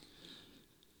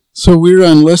So we're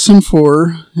on lesson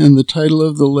 4, and the title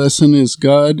of the lesson is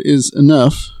God is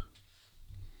Enough.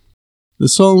 The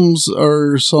Psalms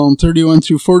are Psalm 31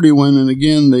 through 41, and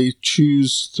again they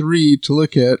choose 3 to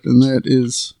look at, and that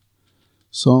is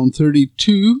Psalm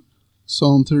 32,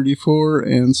 Psalm 34,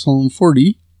 and Psalm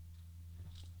 40.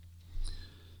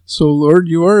 So Lord,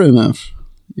 you are enough,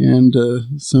 and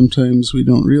sometimes we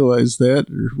don't realize that,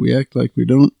 or we act like we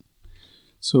don't.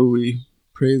 So we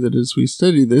pray that as we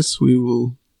study this, we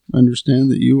will understand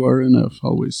that you are enough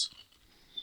always.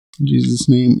 In Jesus'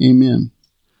 name, amen.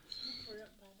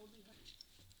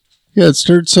 Yeah, it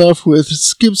starts off with,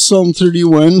 skip Psalm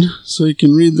 31, so you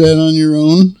can read that on your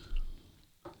own.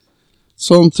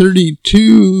 Psalm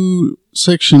 32,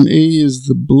 section A, is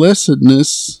the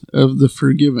blessedness of the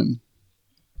forgiven.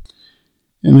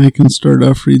 And I can start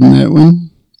off reading that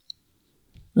one.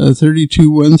 32,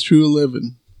 1 through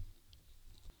 11.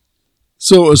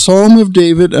 So, a psalm of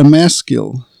David, a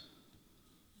maskil.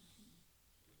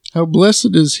 How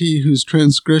blessed is he whose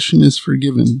transgression is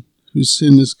forgiven, whose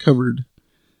sin is covered.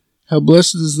 How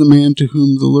blessed is the man to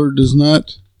whom the Lord does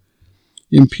not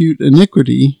impute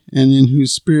iniquity, and in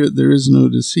whose spirit there is no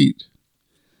deceit.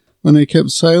 When I kept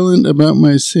silent about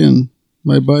my sin,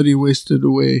 my body wasted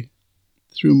away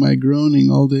through my groaning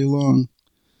all day long.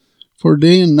 For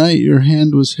day and night your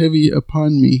hand was heavy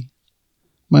upon me.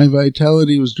 My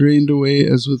vitality was drained away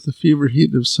as with the fever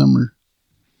heat of summer.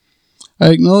 I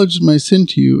acknowledged my sin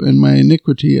to you, and my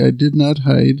iniquity I did not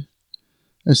hide.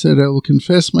 I said, I will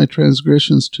confess my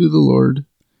transgressions to the Lord,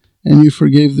 and you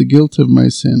forgave the guilt of my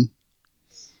sin.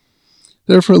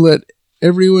 Therefore let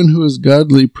everyone who is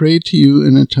godly pray to you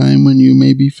in a time when you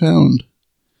may be found.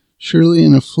 Surely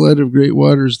in a flood of great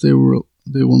waters they will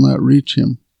not reach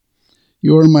him.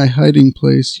 You are my hiding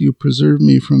place, you preserve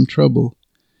me from trouble.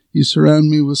 You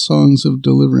surround me with songs of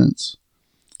deliverance.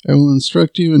 I will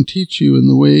instruct you and teach you in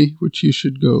the way which you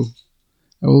should go.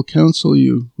 I will counsel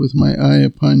you with my eye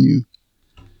upon you.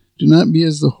 Do not be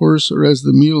as the horse or as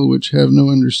the mule which have no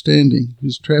understanding,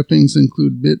 whose trappings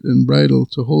include bit and bridle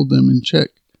to hold them in check.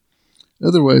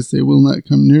 Otherwise they will not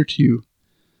come near to you.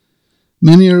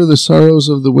 Many are the sorrows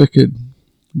of the wicked,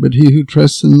 but he who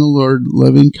trusts in the Lord,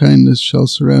 loving kindness shall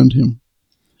surround him.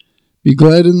 Be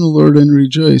glad in the Lord and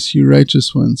rejoice, you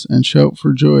righteous ones, and shout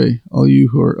for joy, all you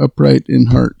who are upright in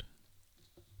heart.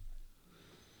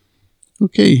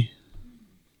 Okay.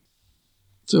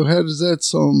 So how does that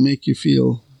psalm make you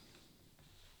feel?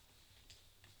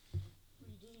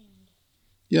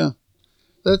 Yeah.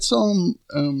 That psalm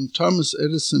Thomas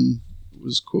Edison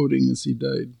was quoting as he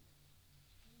died.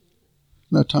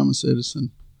 Not Thomas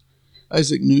Edison.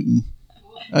 Isaac Newton,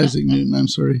 I'm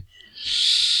sorry.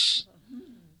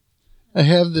 I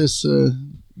have this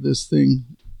thing,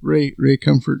 Ray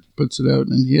Comfort puts it out,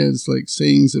 and he has like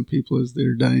sayings of people as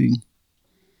they're dying.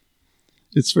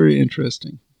 It's very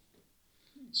interesting.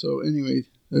 So anyway,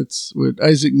 that's what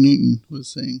Isaac Newton was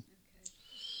saying.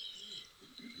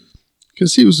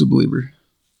 Because he was a believer.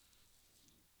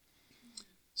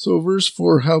 So verse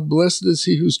 4, how blessed is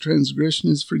he whose transgression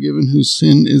is forgiven, whose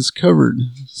sin is covered.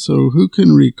 So who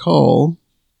can recall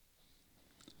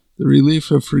the relief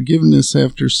of forgiveness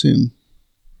after sin?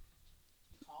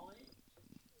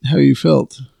 How you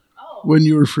felt when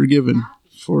you were forgiven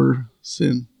for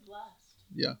sin.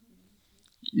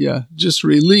 Yeah, just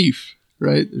relief,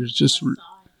 right? There's just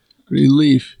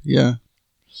relief, yeah.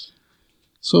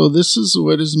 So this is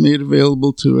what is made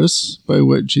available to us by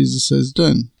what Jesus has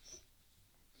done.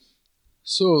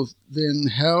 So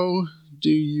then how do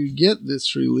you get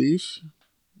this relief?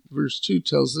 Verse 2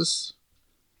 tells us,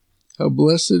 how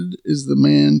blessed is the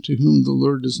man to whom the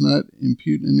Lord does not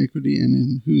impute iniquity, and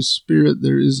in whose spirit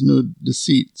there is no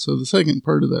deceit. So the second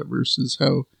part of that verse is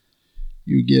how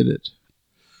you get it.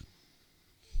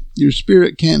 Your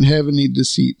spirit can't have any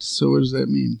deceit. So what does that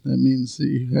mean? That means that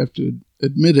you have to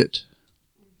admit it.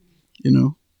 You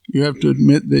know, you have to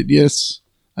admit that, yes,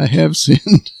 I have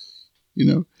sinned. You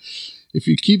know, if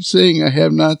you keep saying I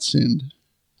have not sinned,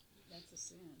 that's a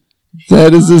sin.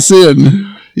 That is a sin.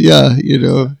 Yeah, you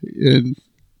know, and,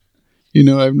 you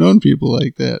know, I've known people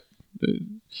like that,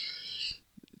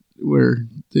 where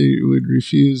they would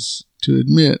refuse to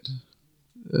admit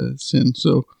sin.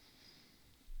 So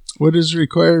what is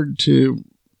required to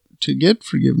get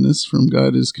forgiveness from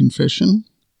God is confession.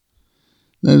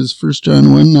 That is 1 John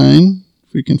 1:9.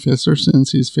 If we confess our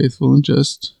sins, he is faithful and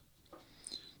just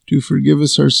to forgive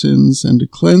us our sins and to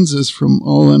cleanse us from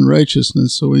all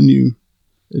unrighteousness. So when you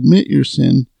admit your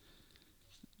sin,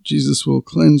 Jesus will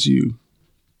cleanse you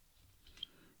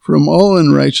from all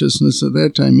unrighteousness at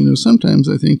that time. You know, sometimes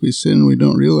I think we sin and we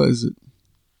don't realize it.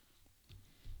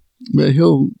 But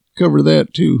he'll cover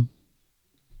that too.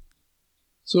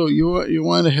 So you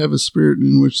want to have a spirit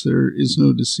in which there is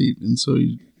no deceit, and so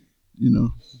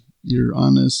you're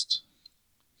honest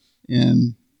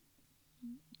and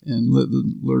let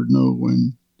the Lord know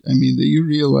that you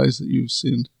realize that you've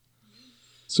sinned.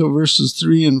 So verses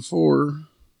 3 and 4,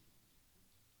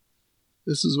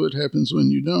 this is what happens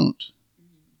when you don't.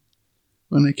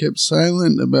 When I kept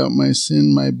silent about my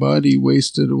sin, my body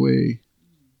wasted away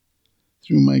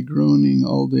through my groaning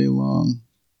all day long.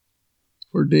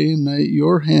 For day and night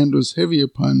your hand was heavy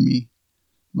upon me.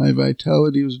 My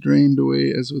vitality was drained away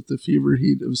as with the fever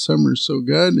heat of summer. So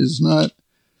God is not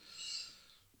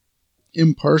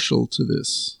impartial to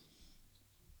this,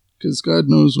 because God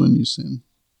knows when you sin,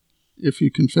 if you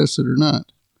confess it or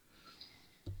not.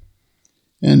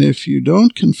 And if you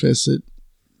don't confess it,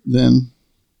 then,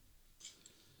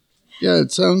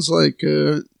 it sounds like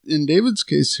in David's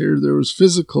case here, there was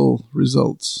physical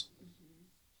results.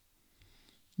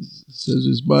 It says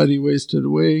his body wasted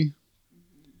away.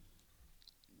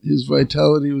 His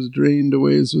vitality was drained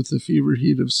away as with the fever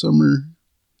heat of summer.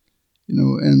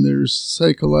 And there's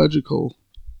psychological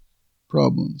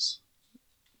problems.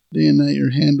 Day and night your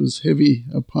hand was heavy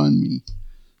upon me.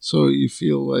 So you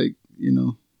feel like,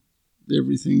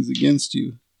 everything's against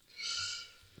you.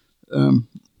 And,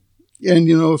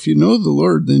 if you know the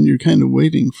Lord, then you're kind of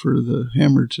waiting for the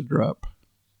hammer to drop,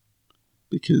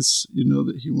 because you know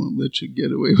that he won't let you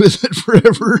get away with it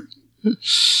forever.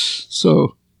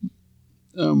 So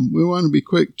we want to be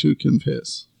quick to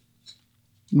confess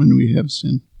when we have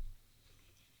sin.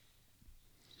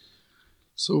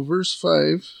 So verse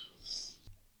 5,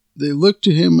 they looked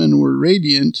to him and were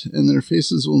radiant, and their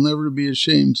faces will never be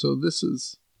ashamed. So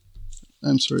that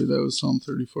was Psalm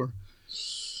 34.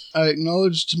 I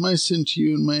acknowledged my sin to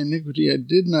you, and my iniquity I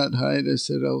did not hide. I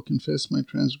said, I will confess my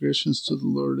transgressions to the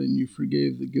Lord, and you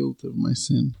forgave the guilt of my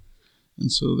sin. And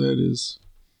so that is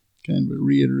kind of a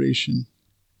reiteration.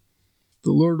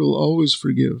 The Lord will always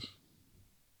forgive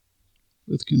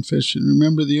with confession.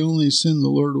 Remember, the only sin the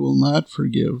Lord will not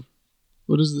forgive.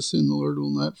 What is the sin the Lord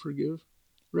will not forgive?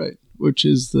 Right, which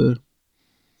is the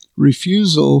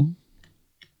refusal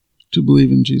to believe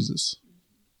in Jesus.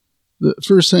 The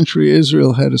first century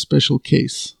Israel had a special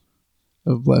case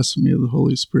of blasphemy of the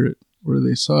Holy Spirit, where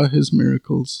they saw his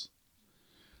miracles.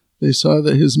 They saw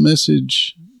that his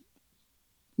message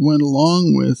went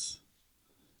along with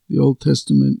the Old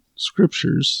Testament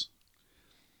scriptures,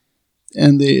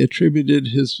 and they attributed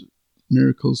his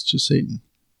miracles to Satan,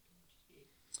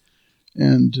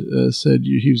 and said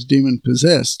he was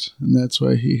demon-possessed, and that's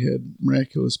why he had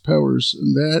miraculous powers.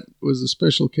 And that was a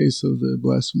special case of the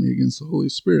blasphemy against the Holy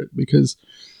Spirit, because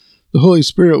the Holy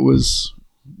Spirit was,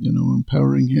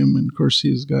 empowering him, and of course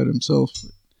he is God himself,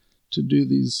 to do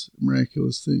these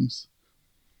miraculous things.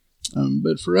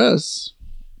 But for us,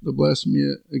 the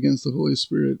blasphemy against the Holy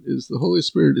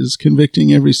Spirit is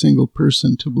convicting every single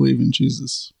person to believe in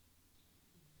Jesus.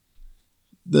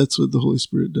 That's what the Holy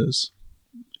Spirit does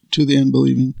to the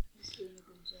unbelieving. He's doing a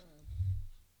good job.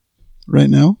 Right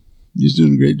now? He's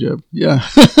doing a great job. Yeah.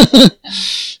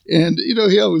 And,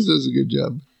 he always does a good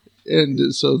job.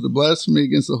 And so the blasphemy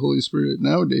against the Holy Spirit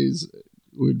nowadays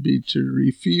would be to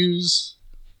refuse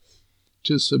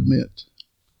to submit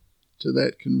to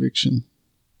that conviction.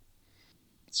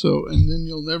 So, and then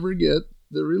you'll never get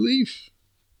the relief.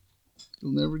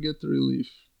 You'll never get the relief.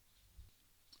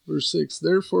 Verse 6,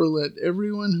 therefore let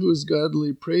everyone who is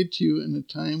godly pray to you in a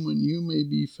time when you may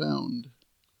be found.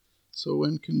 So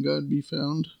when can God be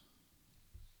found?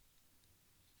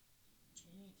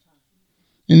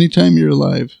 Anytime you're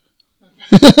alive.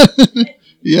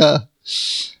 Yeah.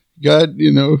 God,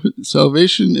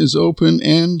 salvation is open,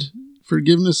 and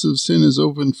forgiveness of sin is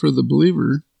open for the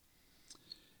believer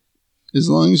as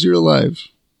long as you're alive.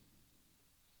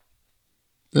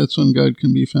 That's when God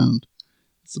can be found.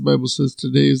 The Bible says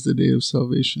today is the day of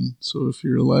salvation. So if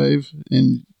you're alive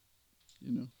and,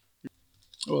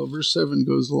 verse 7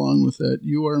 goes along with that.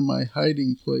 You are my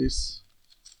hiding place.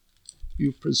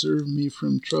 You preserve me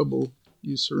from trouble.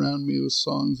 You surround me with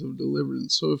songs of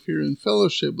deliverance. So if you're in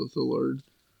fellowship with the Lord,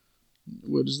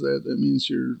 what is that? That means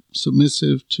you're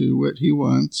submissive to what he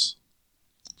wants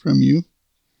from you.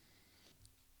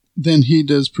 Then he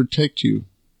does protect you,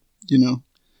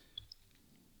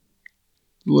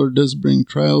 The Lord does bring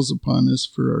trials upon us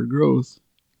for our growth,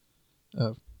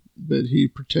 but he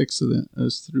protects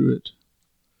us through it.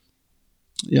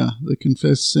 Yeah, the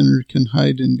confessed sinner can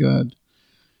hide in God.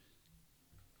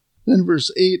 Then verse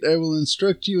 8, I will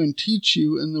instruct you and teach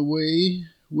you in the way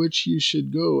which you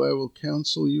should go. I will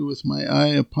counsel you with my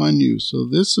eye upon you. So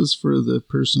this is for the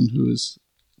person who is,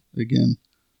 again,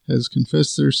 has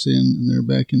confessed their sin and they're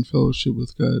back in fellowship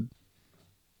with God.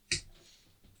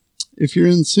 if you're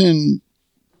in sin,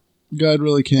 God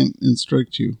really can't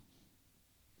instruct you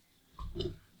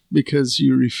because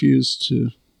you refuse to,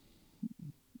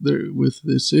 with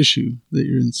this issue that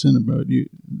you're in sin about. You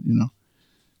know,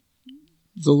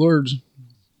 the Lord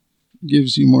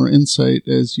gives you more insight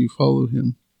as you follow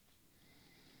him.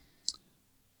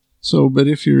 So, but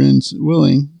if you're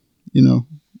willing, you know,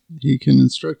 he can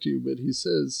instruct you. But he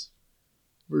says,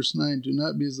 verse 9, do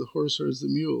not be as the horse or as the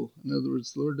mule. In other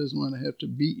words, the Lord doesn't want to have to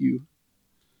beat you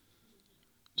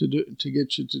to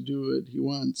get you to do what he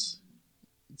wants.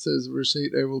 It says, verse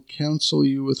 8, I will counsel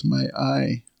you with my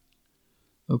eye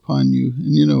upon you.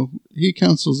 And, you know, he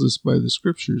counsels us by the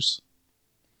scriptures.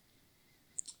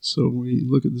 So we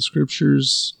look at the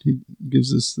scriptures, he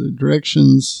gives us the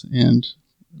directions, and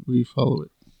we follow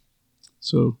it.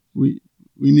 So we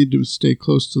need to stay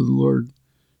close to the Lord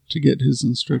to get his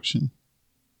instruction.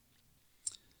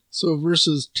 So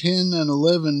verses 10 and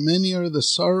 11, many are the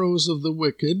sorrows of the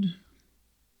wicked,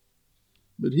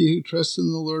 but he who trusts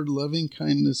in the Lord, loving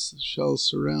kindness shall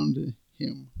surround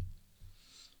him.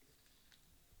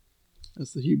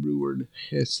 That's the Hebrew word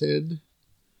hesed,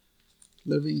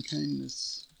 loving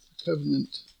kindness,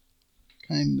 covenant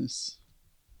kindness.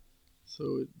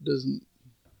 So it doesn't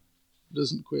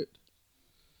quit.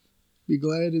 Be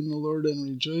glad in the Lord and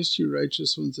rejoice, you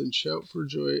righteous ones, and shout for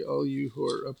joy, all you who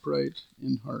are upright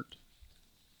in heart.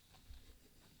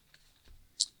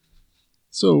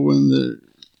 So when the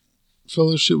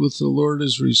fellowship with the Lord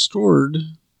is restored,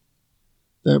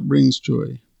 that brings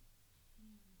joy.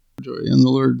 And the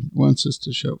Lord wants us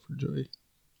to shout for joy.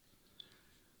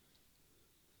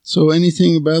 So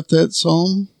anything about that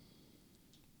psalm?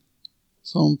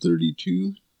 Psalm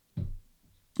 32?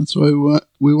 That's why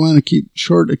we want to keep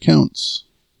short accounts.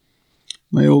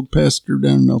 My old pastor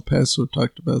down in El Paso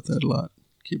talked about that a lot,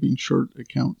 keeping short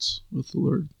accounts with the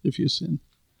Lord if you sin.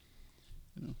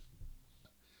 You know.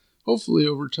 Hopefully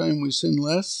over time we sin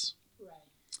less,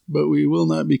 but we will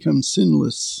not become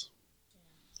sinless.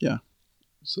 Yeah.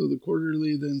 So the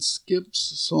quarterly then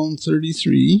skips Psalm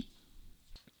 33.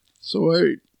 So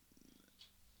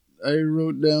I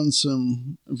wrote down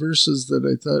some verses that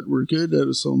I thought were good out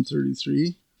of Psalm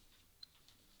 33.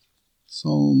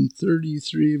 Psalm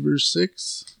 33, verse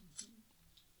 6.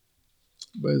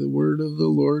 By the word of the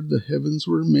Lord the heavens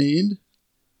were made,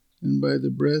 and by the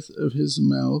breath of his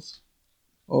mouth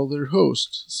all their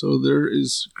host. So there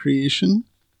is creation.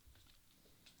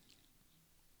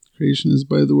 Creation is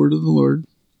by the word of the Lord.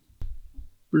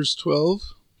 Verse 12.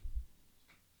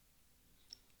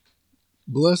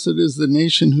 Blessed is the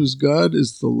nation whose God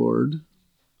is the Lord,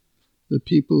 the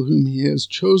people whom he has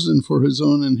chosen for his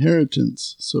own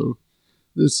inheritance. So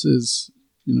this is,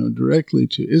 directly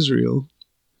to Israel,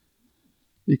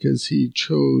 because he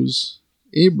chose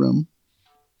Abram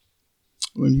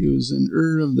when he was in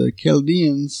Ur of the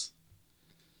Chaldeans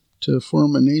to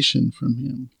form a nation from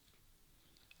him.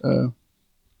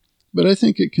 But I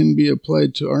think it can be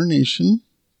applied to our nation.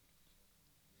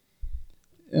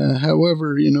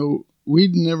 However,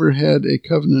 we'd never had a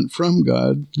covenant from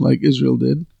God like Israel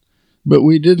did, but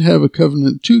we did have a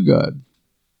covenant to God.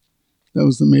 That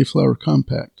was the Mayflower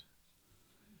Compact,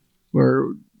 where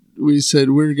we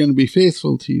said, we're going to be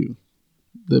faithful to you.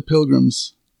 The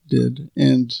Pilgrims did,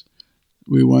 and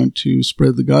we want to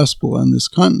spread the gospel on this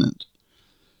continent.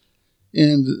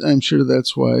 And I'm sure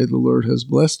that's why the Lord has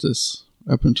blessed us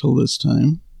up until this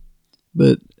time.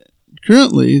 But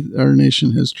currently, our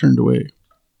nation has turned away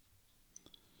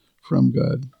from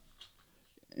God.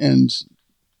 And,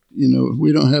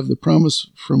 we don't have the promise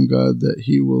from God that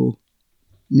he will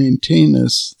maintain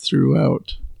us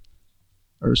throughout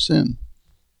our sin,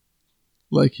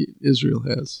 like Israel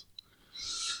has.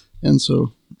 And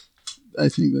so I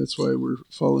think that's why we're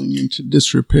falling into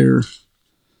disrepair,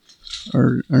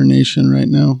 our nation right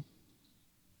now.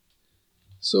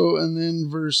 So, and then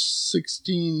verse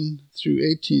 16 through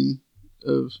 18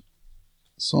 of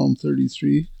Psalm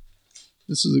 33.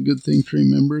 This is a good thing to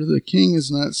remember. The king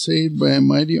is not saved by a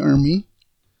mighty army.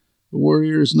 The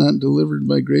warrior is not delivered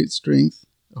by great strength.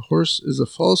 A horse is a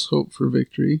false hope for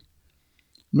victory,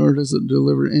 nor does it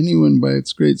deliver anyone by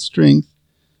its great strength.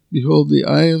 Behold, the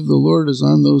eye of the Lord is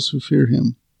on those who fear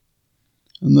him,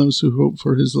 and those who hope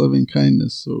for his loving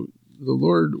kindness. So the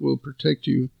Lord will protect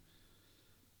you.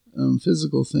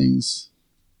 Physical things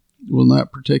will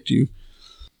not protect you.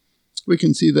 We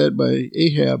can see that by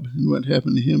Ahab and what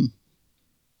happened to him.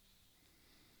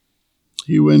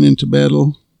 He went into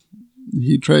battle.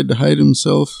 He tried to hide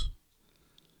himself,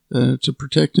 to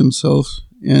protect himself,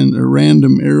 and a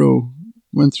random arrow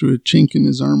went through a chink in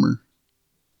his armor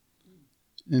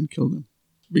and killed him,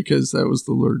 because that was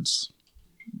the Lord's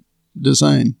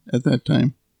design at that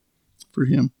time. for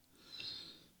him.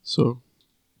 So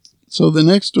the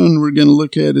next one we're going to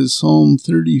look at is Psalm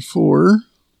 34.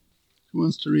 Who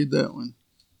wants to read that one?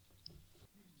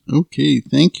 Okay,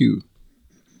 thank you.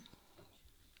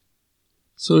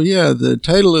 So yeah, the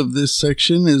title of this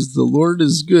section is The Lord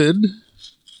is Good.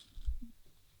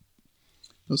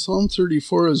 Now, Psalm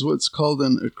 34 is what's called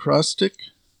an acrostic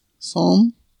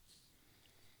psalm.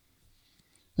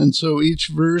 And so each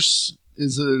verse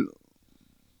is a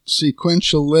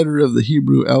sequential letter of the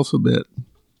Hebrew alphabet.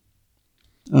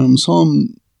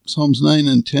 Psalms 9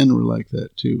 and 10 were like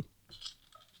that too.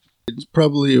 It's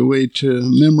probably a way to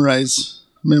memorize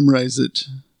it.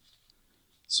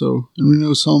 So, and we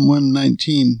know Psalm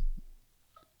 119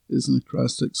 is an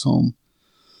acrostic psalm.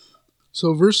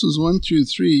 So verses 1 through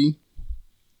 3,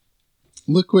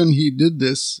 look when he did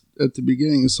this at the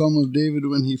beginning, a Psalm of David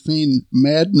when he feigned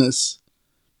madness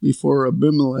before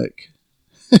Abimelech,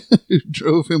 who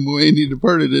drove him away and he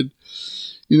departed. And,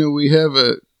 we have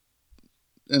an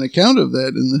account of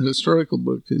that in the historical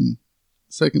book in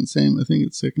 2 Samuel. I think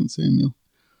it's 2 Samuel.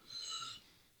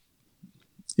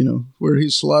 Where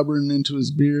he's slobbering into his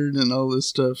beard and all this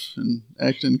stuff and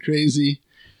acting crazy.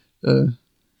 And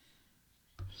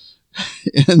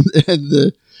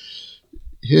the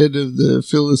head of the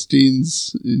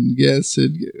Philistines in Gath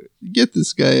said, "Get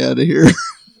this guy out of here."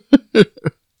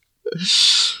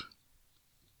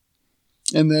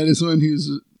 And that is when he's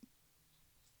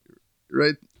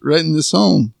writing the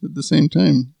psalm at the same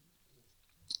time.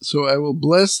 So I will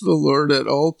bless the Lord at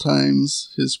all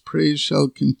times. His praise shall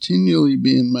continually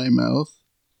be in my mouth.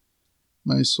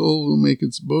 My soul will make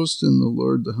its boast in the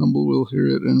Lord. The humble will hear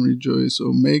it and rejoice.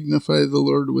 O magnify the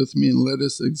Lord with me, and let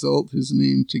us exalt his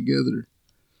name together.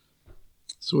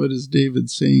 So what is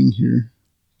David saying here?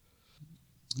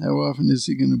 How often is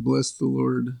he going to bless the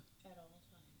Lord?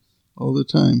 All the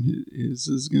time. His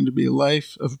is going to be a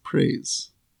life of praise.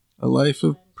 A life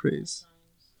of praise.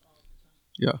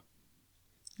 Yeah.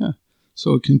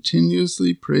 So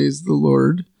continuously praise the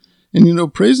Lord.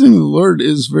 And praising the Lord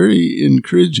is very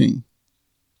encouraging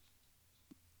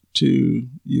to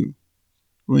you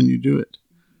when you do it.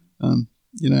 I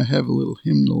have a little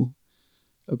hymnal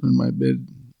up in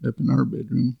our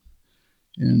bedroom.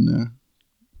 And,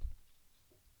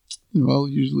 I'll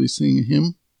usually sing a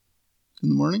hymn in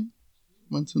the morning,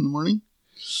 once in the morning.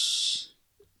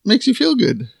 Makes you feel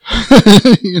good,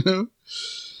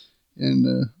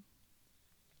 And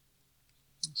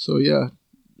so, yeah,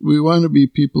 we want to be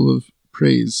people of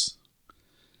praise.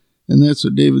 And that's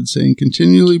what David's saying.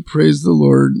 Continually praise the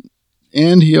Lord.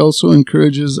 And he also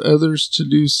encourages others to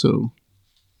do so.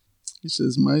 He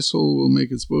says, my soul will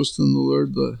make its boast in the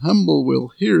Lord. The humble will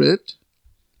hear it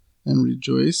and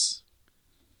rejoice.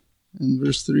 And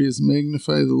verse 3 is,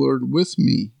 magnify the Lord with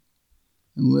me,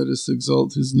 and let us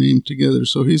exalt his name together.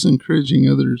 So he's encouraging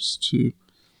others to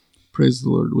praise the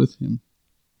Lord with him.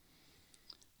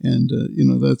 And,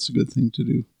 that's a good thing to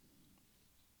do.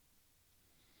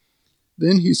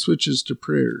 Then he switches to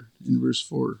prayer in verse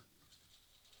 4.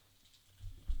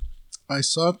 I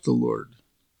sought the Lord,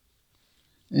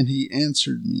 and he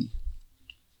answered me,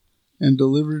 and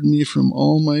delivered me from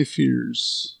all my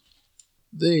fears.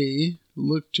 They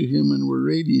looked to him and were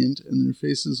radiant, and their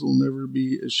faces will never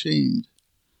be ashamed.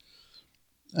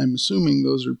 I'm assuming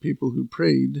those are people who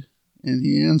prayed, and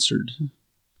he answered.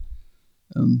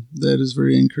 That is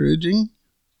very encouraging.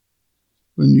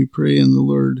 When you pray and the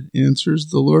Lord answers,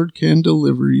 the Lord can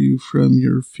deliver you from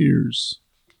your fears.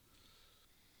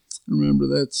 Remember,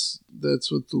 that's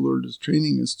what the Lord is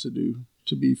training us to do,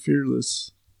 to be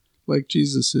fearless, like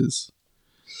Jesus is.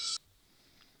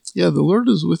 Yeah, the Lord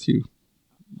is with you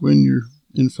when you're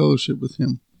in fellowship with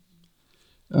him.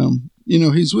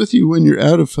 He's with you when you're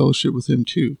out of fellowship with him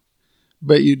too,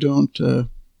 but you don't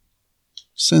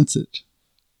sense it.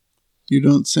 You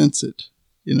don't sense it.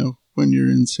 When you're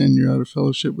in sin, you're out of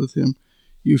fellowship with him.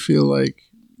 You feel like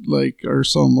our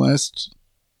psalm last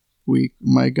week,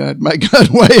 my God,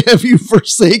 why have you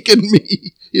forsaken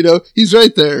me? He's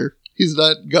right there. He's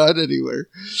not God anywhere.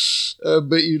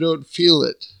 But you don't feel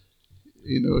it.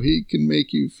 He can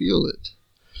make you feel it.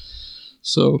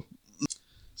 So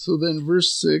then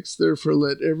verse 6, therefore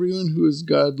let everyone who is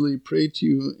godly pray to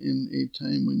you in a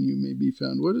time when you may be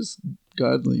found. What does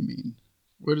godly mean?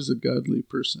 What is a godly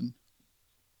person?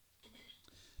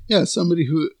 Yeah, somebody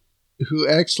who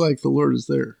acts like the Lord is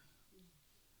there.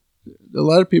 A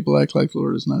lot of people act like the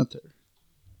Lord is not there,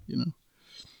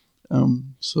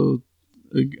 So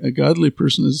a godly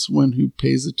person is one who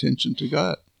pays attention to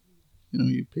God.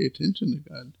 You pay attention to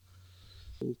God.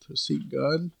 To seek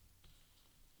God,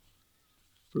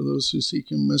 for those who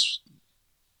seek him must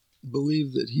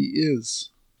believe that he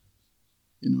is.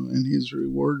 and he is a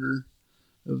rewarder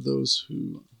of those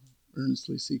who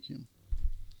earnestly seek him.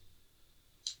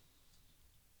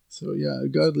 So yeah, a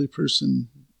godly person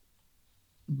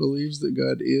believes that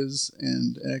God is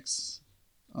and acts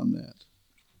on that.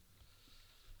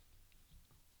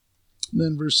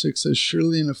 Then verse 6 says,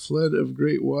 surely in a flood of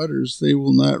great waters they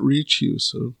will not reach you.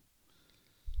 So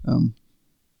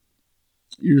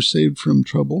you're saved from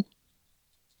trouble.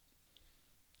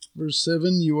 Verse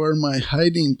 7, you are my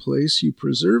hiding place. You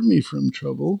preserve me from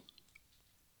trouble,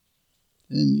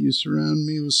 and you surround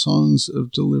me with songs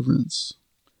of deliverance.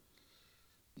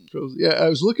 Yeah, I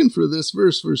was looking for this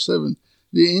verse 7.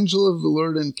 The angel of the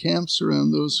Lord encamps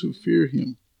around those who fear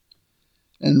him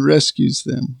and rescues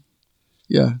them.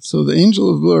 Yeah, so the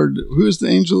angel of the Lord, who is the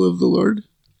angel of the Lord?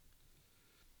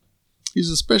 He's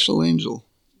a special angel.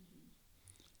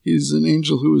 He's an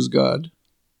angel who is God.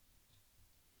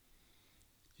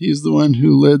 He's the one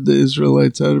who led the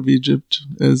Israelites out of Egypt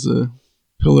as a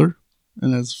pillar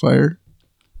and as fire.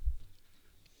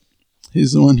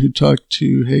 He's the one who talked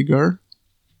to Hagar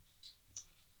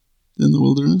in the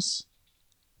wilderness,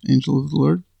 angel of the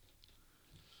Lord.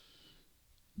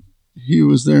 He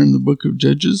was there in the book of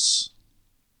Judges.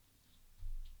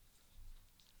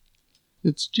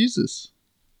 It's Jesus.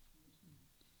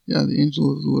 Yeah, the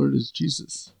angel of the Lord is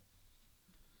Jesus.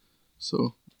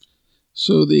 So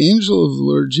the angel of the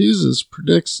Lord Jesus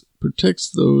protects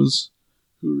those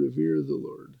who revere the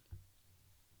Lord.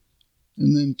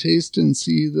 And then taste and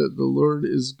see that the Lord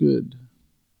is good.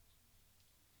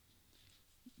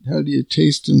 How do you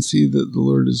taste and see that the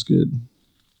Lord is good?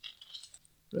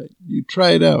 Right. You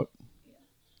try it out.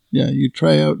 Yeah, you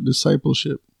try out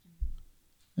discipleship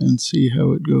and see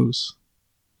how it goes.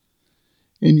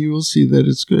 And you will see that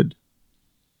it's good.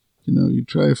 You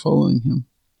try following him.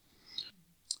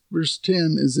 Verse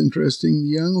 10 is interesting. The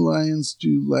young lions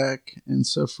do lack and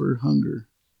suffer hunger,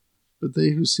 but they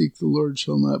who seek the Lord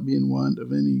shall not be in want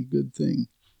of any good thing.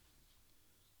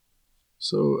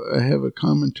 So I have a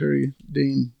commentary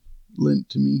Dane lent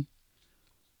to me.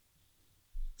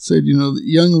 It said, the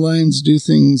young lions do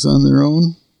things on their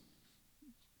own.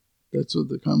 That's what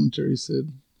the commentary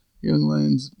said. Young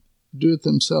lions do it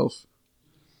themselves.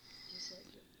 Just like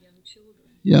young children.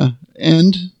 Yeah,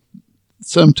 and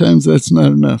sometimes that's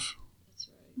not enough. That's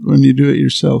right. When you do it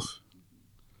yourself.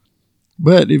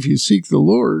 But if you seek the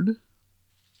Lord,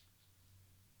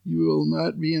 you will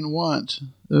not be in want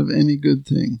of any good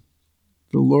thing.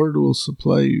 The Lord will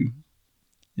supply you.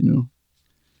 Don't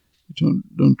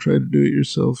try to do it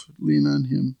yourself. Lean on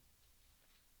him.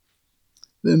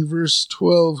 Then verse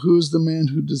 12, who is the man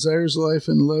who desires life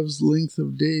and loves length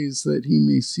of days that he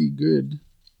may see good?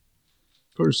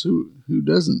 Of course, who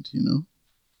doesn't,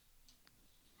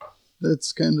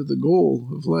 That's kind of the goal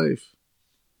of life.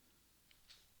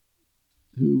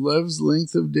 Who loves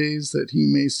length of days that he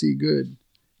may see good.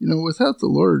 Without the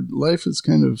Lord, life is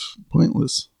kind of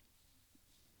pointless.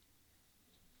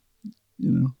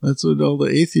 That's what all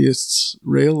the atheists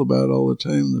rail about all the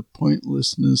time, the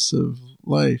pointlessness of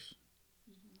life.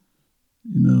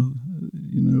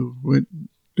 What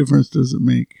difference does it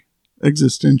make?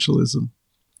 Existentialism.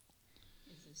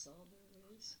 Is this all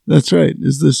there is? That's right.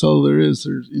 Is this all there is?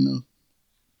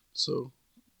 So,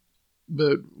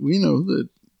 but we know that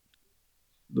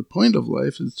the point of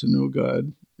life is to know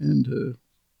God and to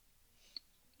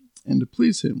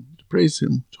please him, to praise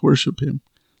him, to worship him.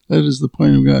 That is the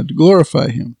point of God, to glorify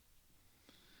him.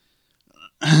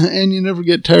 And you never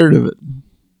get tired of it.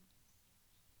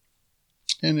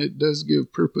 And it does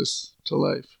give purpose to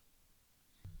life.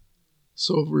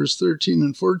 So verse 13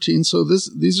 and 14, so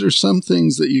these are some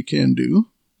things that you can do.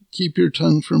 Keep your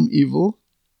tongue from evil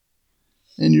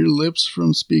and your lips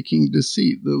from speaking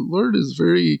deceit. The Lord is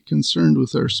very concerned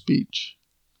with our speech.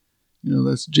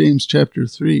 That's James chapter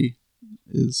 3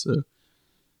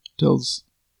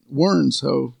 warns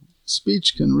how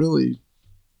speech can really,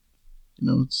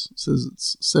 it says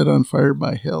it's set on fire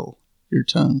by hell, your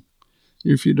tongue,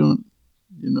 if you don't,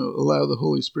 allow the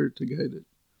Holy Spirit to guide it.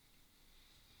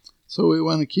 So we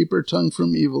want to keep our tongue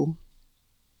from evil,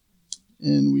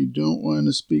 and we don't want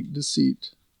to speak deceit.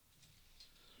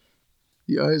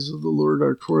 The eyes of the Lord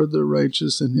are toward the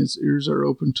righteous, and his ears are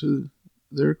open to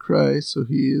their cry, so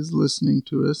he is listening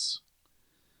to us.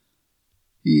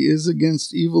 He is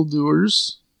against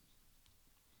evildoers,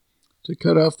 to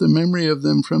cut off the memory of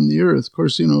them from the earth. Of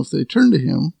course, if they turn to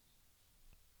him,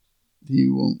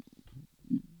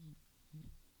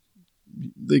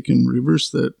 they can reverse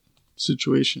that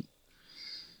situation.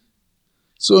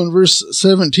 So in verse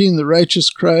 17, the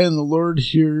righteous cry and the Lord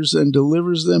hears and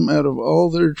delivers them out of all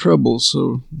their troubles.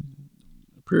 So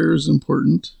prayer is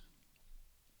important.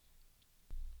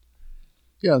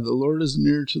 Yeah, the Lord is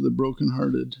near to the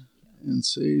brokenhearted and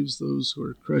saves those who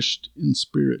are crushed in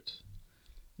spirit.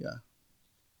 Yeah.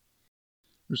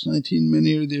 Verse 19,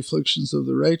 many are the afflictions of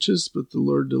the righteous, but the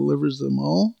Lord delivers them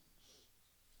all.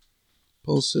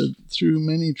 Paul said, through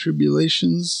many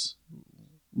tribulations,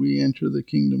 we enter the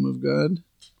kingdom of God.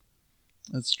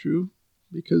 That's true,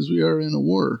 because we are in a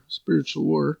war, spiritual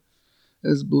war,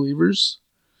 as believers.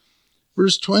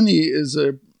 Verse 20 is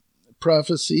a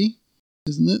prophecy,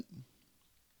 isn't it?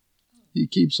 He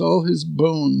keeps all his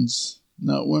bones,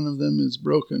 not one of them is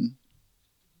broken.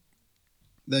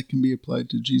 That can be applied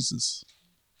to Jesus.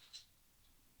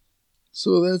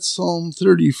 So that's Psalm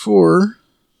 34.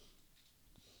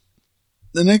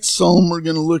 The next psalm we're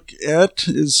going to look at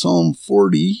is Psalm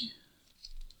 40.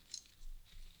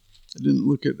 I didn't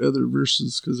look at other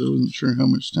verses because I wasn't sure how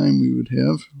much time we would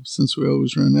have, since we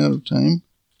always run out of time.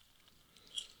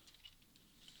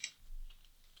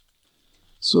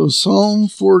 So Psalm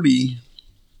 40.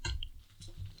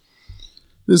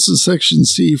 This is section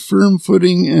C, firm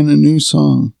footing and a new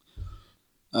song.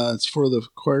 It's for the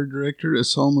choir director, a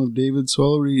psalm of David. So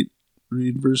I'll read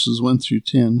verses 1 through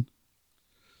 10.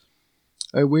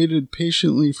 I waited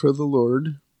patiently for the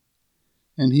Lord,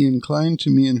 and he inclined to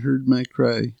me and heard my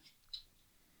cry.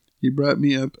 He brought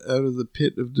me up out of the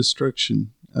pit of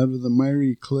destruction, out of the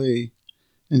miry clay,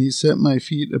 and he set my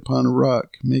feet upon a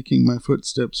rock, making my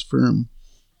footsteps firm.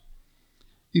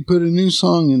 He put a new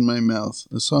song in my mouth,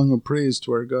 a song of praise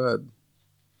to our God.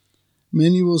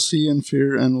 Many will see and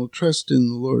fear and will trust in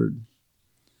the Lord.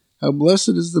 How blessed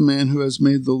is the man who has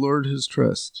made the Lord his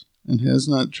trust, and has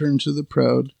not turned to the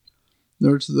proud,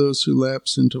 nor to those who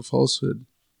lapse into falsehood.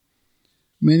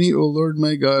 Many, O Lord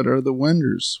my God, are the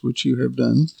wonders which you have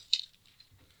done,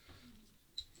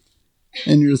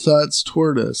 and your thoughts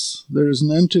toward us. There is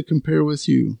none to compare with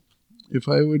you. If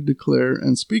I would declare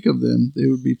and speak of them, they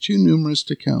would be too numerous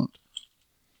to count.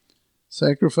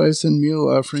 Sacrifice and meal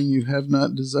offering you have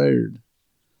not desired.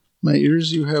 My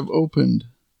ears you have opened.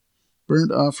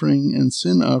 Burnt offering and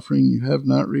sin offering you have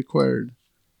not required.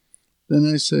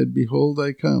 Then I said, behold,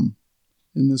 I come.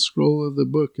 In the scroll of the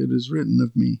book it is written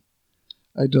of me.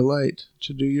 I delight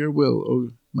to do your will,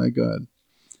 O my God.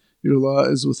 Your law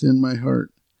is within my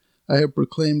heart. I have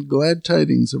proclaimed glad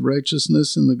tidings of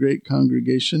righteousness in the great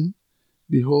congregation.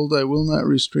 Behold, I will not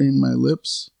restrain my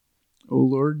lips. O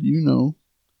Lord, you know.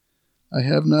 I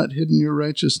have not hidden your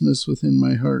righteousness within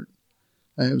my heart.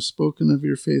 I have spoken of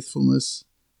your faithfulness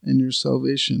and your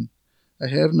salvation. I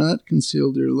have not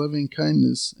concealed your loving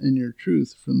kindness and your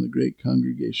truth from the great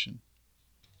congregation.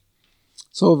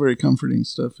 It's all very comforting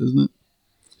stuff, isn't it?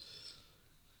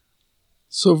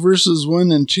 So verses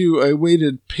 1 and 2, I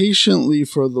waited patiently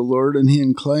for the Lord, and he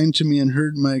inclined to me and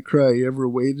heard my cry. You ever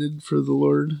waited for the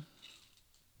Lord?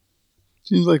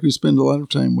 Seems like we spend a lot of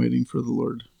time waiting for the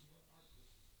Lord.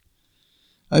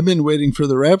 I've been waiting for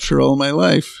the rapture all my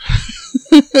life.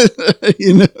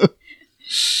 You know?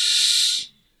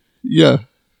 Yeah.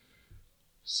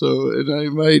 So, and I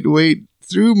might wait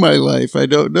through my life. I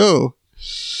don't know.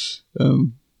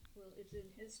 Well, it's in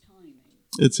his timing.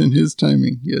 It's in his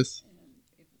timing, yes.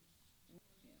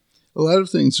 A lot of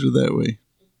things are that way.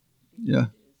 Yeah.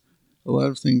 A lot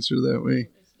of things are that way.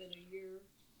 It's been a year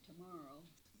tomorrow.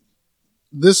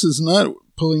 This is not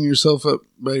pulling yourself up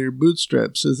by your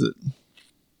bootstraps, is it?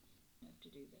 Have to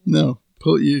do that. No.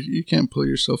 You can't pull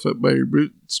yourself up by your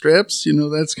bootstraps. You know,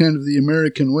 that's kind of the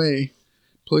American way.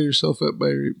 Pull yourself up by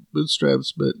your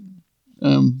bootstraps, but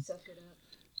Suck it up.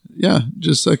 yeah,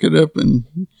 just suck it up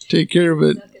and take care of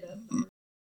it. Suck it up.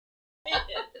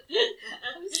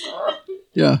 I'm sorry.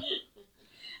 Yeah.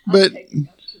 But I'm taking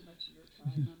up too much of your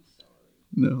time. I'm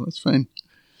sorry. no, that's fine.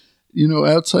 You know,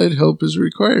 outside help is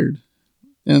required,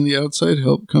 and the outside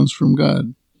help comes from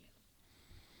God.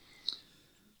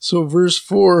 So verse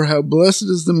 4, how blessed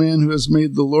is the man who has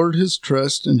made the Lord his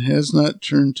trust and has not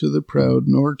turned to the proud,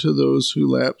 nor to those who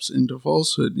lapse into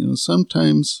falsehood. You know,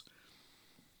 sometimes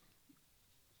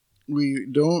we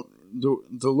don't,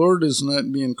 the Lord is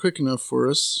not being quick enough for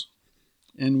us,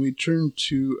 and we turn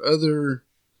to other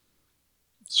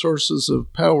sources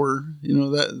of power. You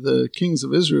know, that the kings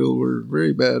of Israel were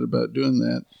very bad about doing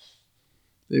that.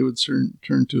 They would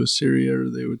turn to Assyria, or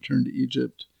they would turn to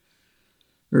Egypt,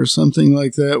 or something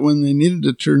like that when they needed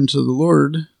to turn to the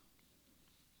Lord.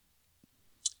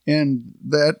 And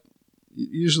that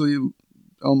usually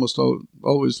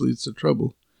always leads to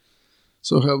trouble.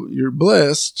 So how you're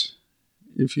blessed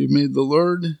if you made the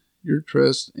Lord your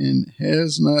trust and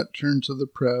has not turned to the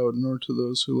proud nor to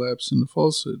those who lapse into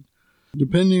falsehood.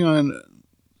 Depending on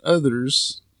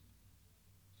others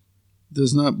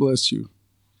does not bless you.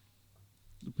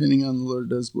 Depending on the Lord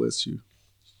does bless you.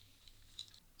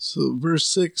 So verse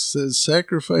 6 says,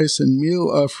 sacrifice and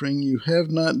meal offering you have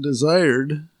not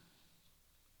desired.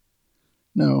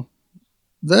 Now,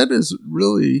 that is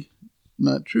really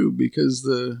not true because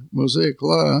the Mosaic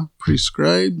Law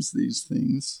prescribes these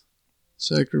things,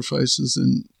 sacrifices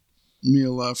and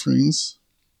meal offerings.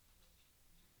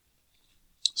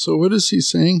 So what is he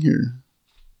saying here?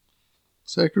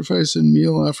 Sacrifice and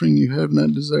meal offering you have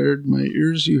not desired. My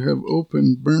ears you have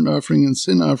opened. Burnt offering and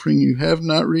sin offering you have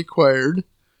not required.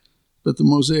 But the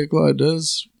Mosaic Law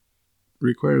does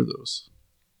require those.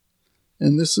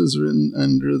 And this is written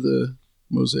under the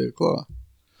Mosaic Law.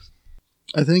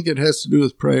 I think it has to do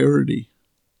with priority.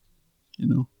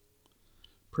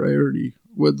 Priority.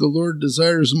 What the Lord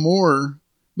desires more,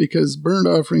 because burnt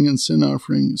offering and sin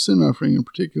offering in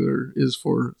particular, is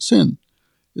for sin,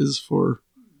 is for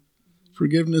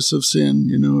forgiveness of sin.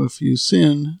 If you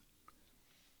sin,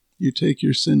 you take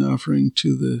your sin offering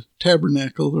to the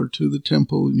tabernacle or to the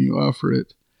temple and you offer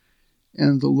it,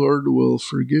 and the Lord will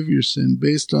forgive your sin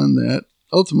based on that,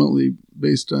 ultimately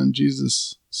based on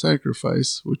Jesus'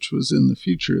 sacrifice, which was in the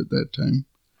future at that time.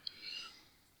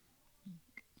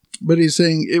 But he's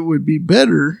saying it would be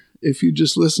better if you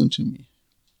just listened to me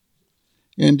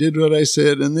and did what I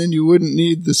said, and then you wouldn't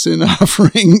need the sin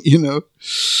offering,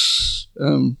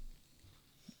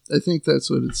 I think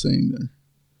that's what it's saying there.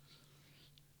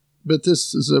 But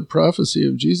this is a prophecy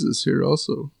of Jesus here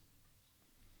also.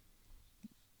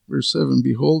 Verse 7,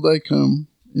 behold, I come.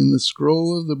 In the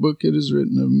scroll of the book it is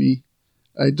written of me,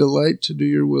 I delight to do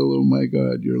your will, O my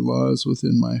God. Your law is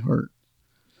within my heart.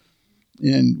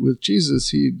 And with Jesus,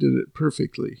 he did it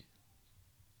perfectly.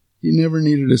 He never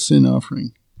needed a sin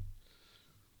offering.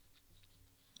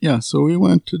 Yeah, so we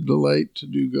want to delight to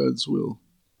do God's will.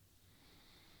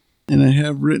 And I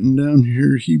have written down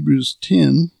here Hebrews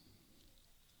 10,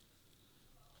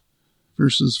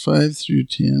 verses 5 through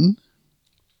 10,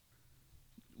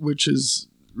 which is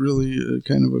really a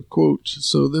kind of a quote.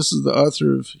 So this is the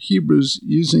author of Hebrews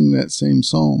using that same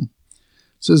psalm.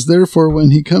 It says, therefore,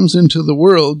 when he comes into the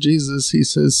world, Jesus, he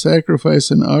says, sacrifice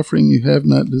and offering you have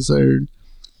not desired,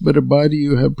 but a body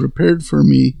you have prepared for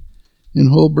me. In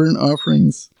whole burnt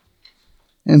offerings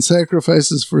and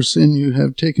sacrifices for sin you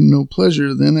have taken no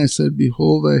pleasure. Then I said,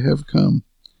 behold, I have come.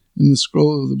 In the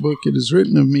scroll of the book it is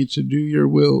written of me to do your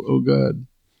will, O God.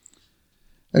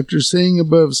 After saying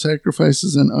above,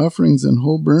 sacrifices and offerings and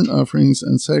whole burnt offerings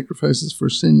and sacrifices for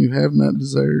sin you have not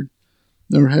desired,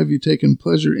 nor have you taken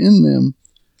pleasure in them,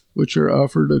 which are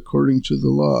offered according to the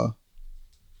law.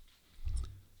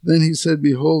 Then he said,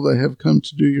 behold, I have come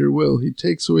to do your will. He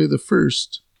takes away the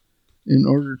first in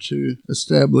order to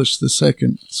establish the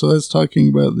second. So that's talking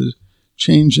about the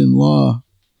change in law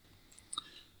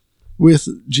with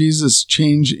Jesus'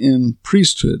 change in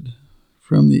priesthood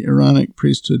from the Aaronic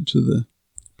priesthood to the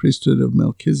priesthood of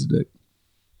Melchizedek.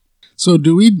 So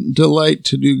do we delight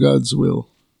to do God's will?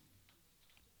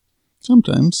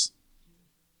 Sometimes.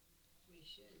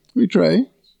 We try.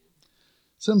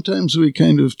 Sometimes we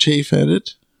kind of chafe at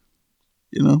it,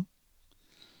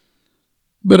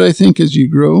 But I think as you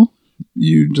grow,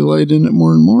 you delight in it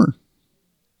more and more.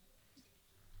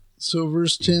 So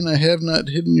verse 10, I have not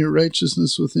hidden your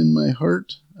righteousness within my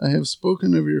heart. I have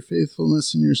spoken of your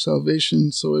faithfulness and your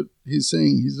salvation. So he's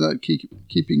saying he's not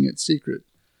keeping it secret.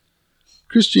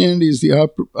 Christianity is the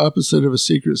opposite of a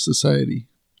secret society.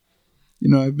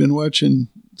 I've been watching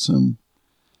some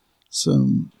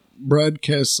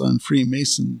broadcasts on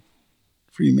Freemasonry,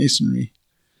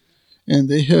 and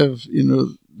they have,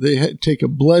 they take a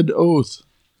blood oath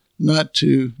not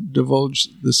to divulge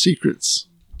the secrets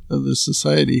of the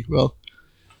society. Well,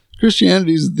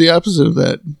 Christianity is the opposite of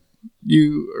that.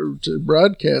 You are to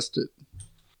broadcast it.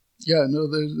 Yeah, no,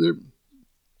 they're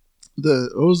the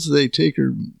oaths they take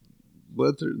are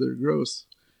blood. They're gross.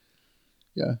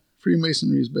 Yeah,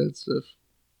 Freemasonry is bad stuff.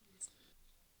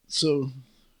 So,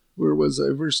 where was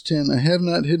I? Verse 10, I have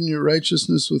not hidden your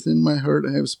righteousness within my heart.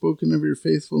 I have spoken of your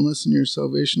faithfulness and your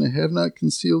salvation. I have not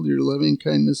concealed your loving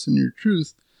kindness and your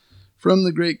truth from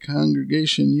the great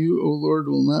congregation. You, O Lord,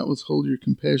 will not withhold your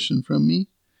compassion from me.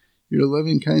 Your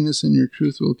loving kindness and your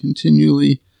truth will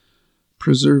continually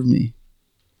preserve me.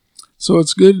 So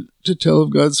it's good to tell of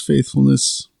God's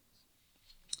faithfulness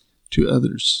to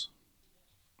others.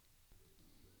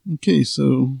 Okay,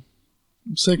 so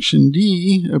section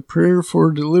D, a prayer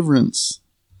for deliverance.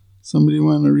 Somebody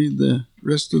want to read the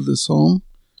rest of the psalm,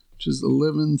 which is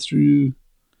 11 through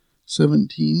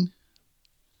 17?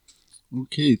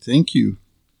 Okay, thank you.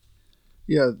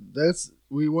 Yeah,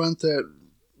 we want that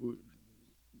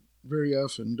very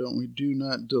often, don't we? Do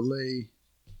not delay.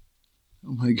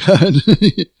 Oh my God.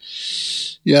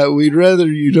 Yeah, we'd rather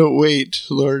you don't wait,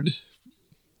 Lord.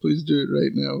 Please do it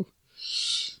right now.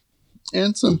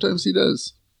 And sometimes he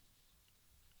does.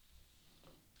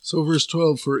 So verse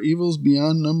 12, for evils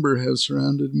beyond number have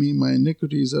surrounded me. My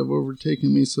iniquities have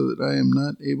overtaken me so that I am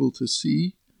not able to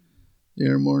see. They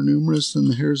are more numerous than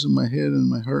the hairs of my head, and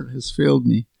my heart has failed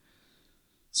me.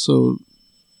 So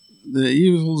the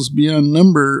evils beyond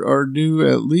number are due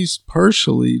at least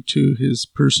partially to his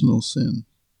personal sin.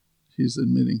 He's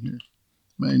admitting here.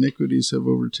 My iniquities have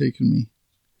overtaken me.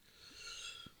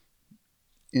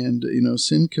 And,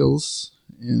 sin kills,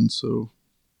 and so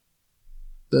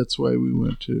that's why we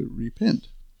want to repent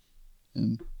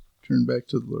and turn back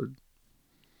to the Lord.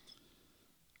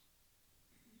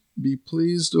 Be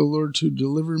pleased, O Lord, to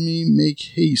deliver me. Make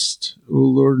haste, O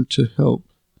Lord, to help.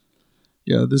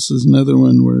 Yeah, this is another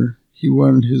one where he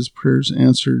wanted his prayers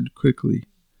answered quickly.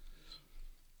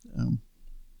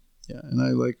 And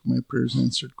I like my prayers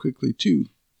answered quickly too,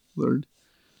 Lord.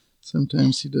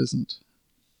 Sometimes he doesn't.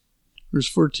 Verse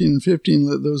 14 and 15,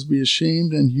 let those be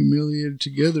ashamed and humiliated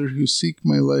together who seek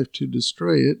my life to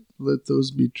destroy it. Let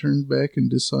those be turned back and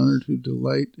dishonored who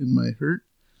delight in my hurt.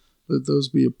 Let those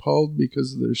be appalled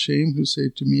because of their shame who say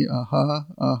to me, aha,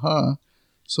 aha.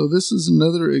 So this is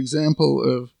another example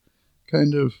of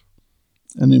kind of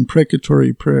an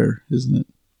imprecatory prayer, isn't it?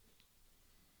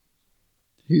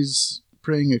 He's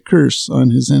praying a curse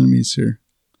on his enemies here,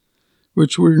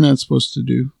 which we're not supposed to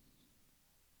do.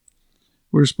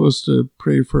 We're supposed to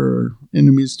pray for our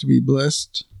enemies to be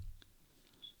blessed,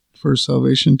 for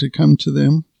salvation to come to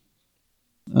them.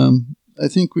 I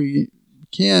think we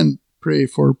can pray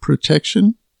for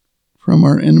protection from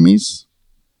our enemies,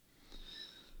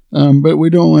 but we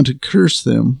don't want to curse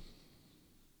them,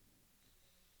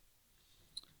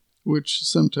 which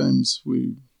sometimes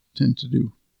we tend to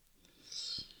do.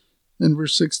 In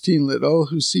verse 16, let all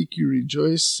who seek you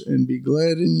rejoice and be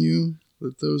glad in you.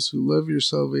 Let those who love your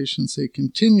salvation say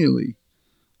continually,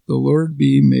 the Lord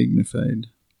be magnified.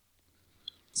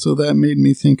 So that made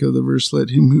me think of the verse, let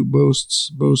him who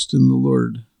boasts, boast in the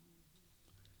Lord.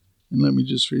 And let me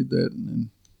just read that and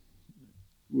then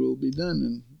we'll be done.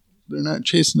 And they're not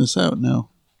chasing us out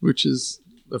now, which is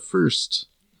the first.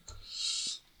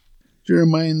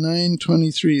 Jeremiah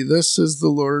 9:23, thus says the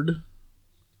Lord,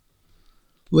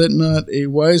 let not a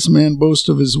wise man boast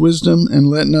of his wisdom, and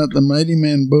let not the mighty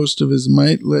man boast of his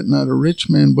might. Let not a rich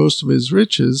man boast of his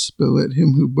riches, but let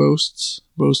him who boasts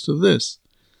boast of this,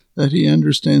 that he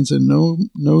understands and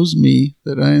knows me,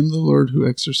 that I am the Lord who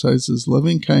exercises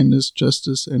loving kindness,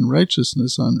 justice, and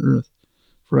righteousness on earth.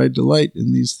 For I delight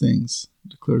in these things,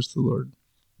 declares the Lord.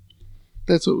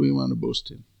 That's what we want to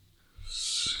boast in.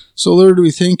 So, Lord,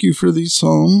 we thank you for these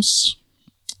psalms.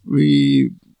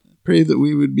 We pray that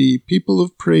we would be people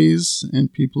of praise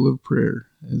and people of prayer,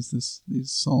 as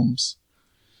these psalms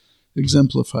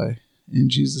exemplify. In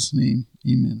Jesus' name,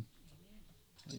 amen.